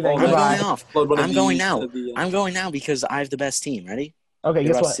I'm you leaving. all I'm next going week. off. Upload one of I'm going these now. to the, I'm going now because I have the best team. Ready? Okay, You're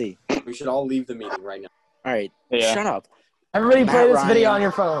guess about what? to see. We should all leave the meeting right now. All right. Yeah. Shut up. Everybody Matt play this video Ryan. on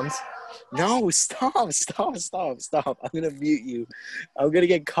your phones. No, stop. I'm going to mute you. I'm going to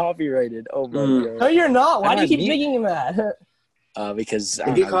get copyrighted. Oh, my No, God. you're not. Why I'm do you on keep mute. thinking that? Because If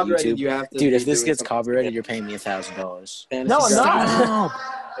I'm you on copyrighted, YouTube. you have to. Dude, be if this doing gets something copyrighted, you're paying me $1,000. fantasy No, I'm draft. not.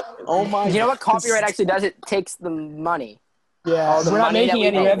 Oh, my You know what God. copyright actually does? It takes the money. Yeah, All the we're not money that making we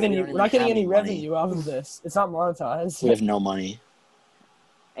any make. revenue. We We're not don't getting have any any money. revenue off of this. It's not monetized. We have no money.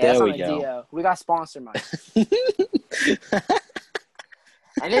 Hey, that's There on we the go. DO. We got sponsor money.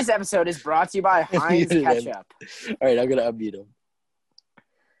 And this episode is brought to you by Heinz Muted him. Ketchup. All right, I'm going to unmute him.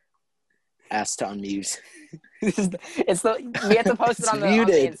 Ask to unmute. We have to post it It's on the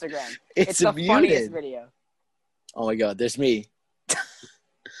muted. Instagram. It's the muted. funniest video. Oh, my God. There's me.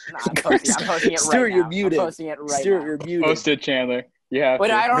 Nah, I'm posting it right Stuart, now. you're muted. I'm posting it right Stuart, now. you're muted. Post it, Chandler. You have Wait,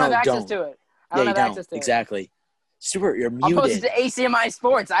 to. I don't No, have access don't. to it. I Yeah, don't you have don't. access to it. Exactly. Stuart, you're I'll post muted. it to ACMI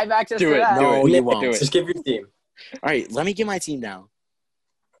Sports. I have access Do to it, that. do No, it. you won't. Do it. Just give your team. All right, let me get my team now.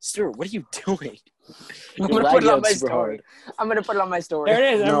 Stuart, what are you doing? I'm You're gonna put lagging it on out my super story. hard. I'm gonna put it on my story. There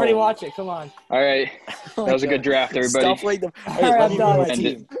it is. No. Everybody watch it. Come on. All right. Oh That was my a good God. draft, everybody. Stop like the. Hey, All right, let I'm me done. read my End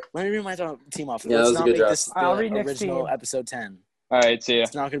team. Let me read my team off. Yeah, that Let's was a not good make draft. this the I'll read Nick's original team. episode 10. All right, see ya.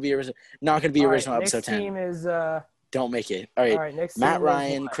 It's not gonna be original Next episode 10. team is Don't make it. All right. all right. Next Matt team is-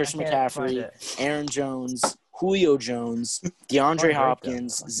 Ryan, I Chris can't find McCaffrey, it. Aaron Jones, Julio Jones, DeAndre break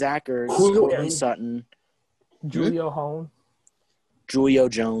Hopkins, them. Zach Ertz, Julio Courtland Jones. Sutton, Julio Hone. Julio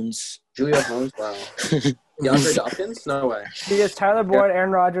Jones. Julio Holmes. Wow. DeAndre Hopkins? No way. He has Tyler Boyd,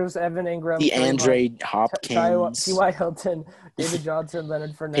 Aaron Rodgers, Evan Ingram, DeAndre Hopkins. T.Y. Hilton, David Johnson,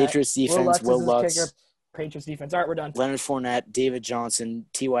 Leonard Fournette. Patriots defense, Will Lutz, Kicker. Patriots defense. All right, we're done. Leonard Fournette, David Johnson,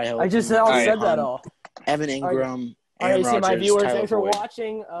 T.Y. Hilton. I just said that Hunt, all. Evan Ingram, All Aaron right, see my Rodgers, viewers. Tyler Thanks for Boyd.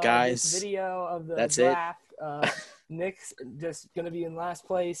 watching Guys, this video of the that's it. draft. Nick's just going to be in last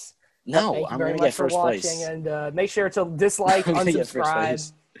place. No, Thank you I'm very going to much get for first watching, place. and make sure to dislike, I'm gonna get first unsubscribe.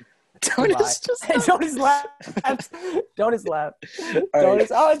 place. Goodbye. Jonas just Jonas left. Jonas left. All right.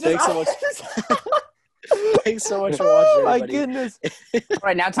 Jonas. Oh, it's just, Thanks so much. Thanks so much for watching, Oh my everybody. goodness. All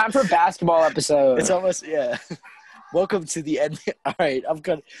right, now time for a basketball episode. It's almost Welcome to the end. All right, I'm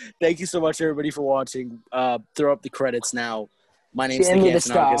good. Thank you so much, everybody, for watching. Throw up the credits now. My name's Give Nick me the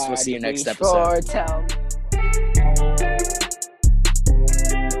Antonakis. We'll star, see you next reach episode. for, tell me.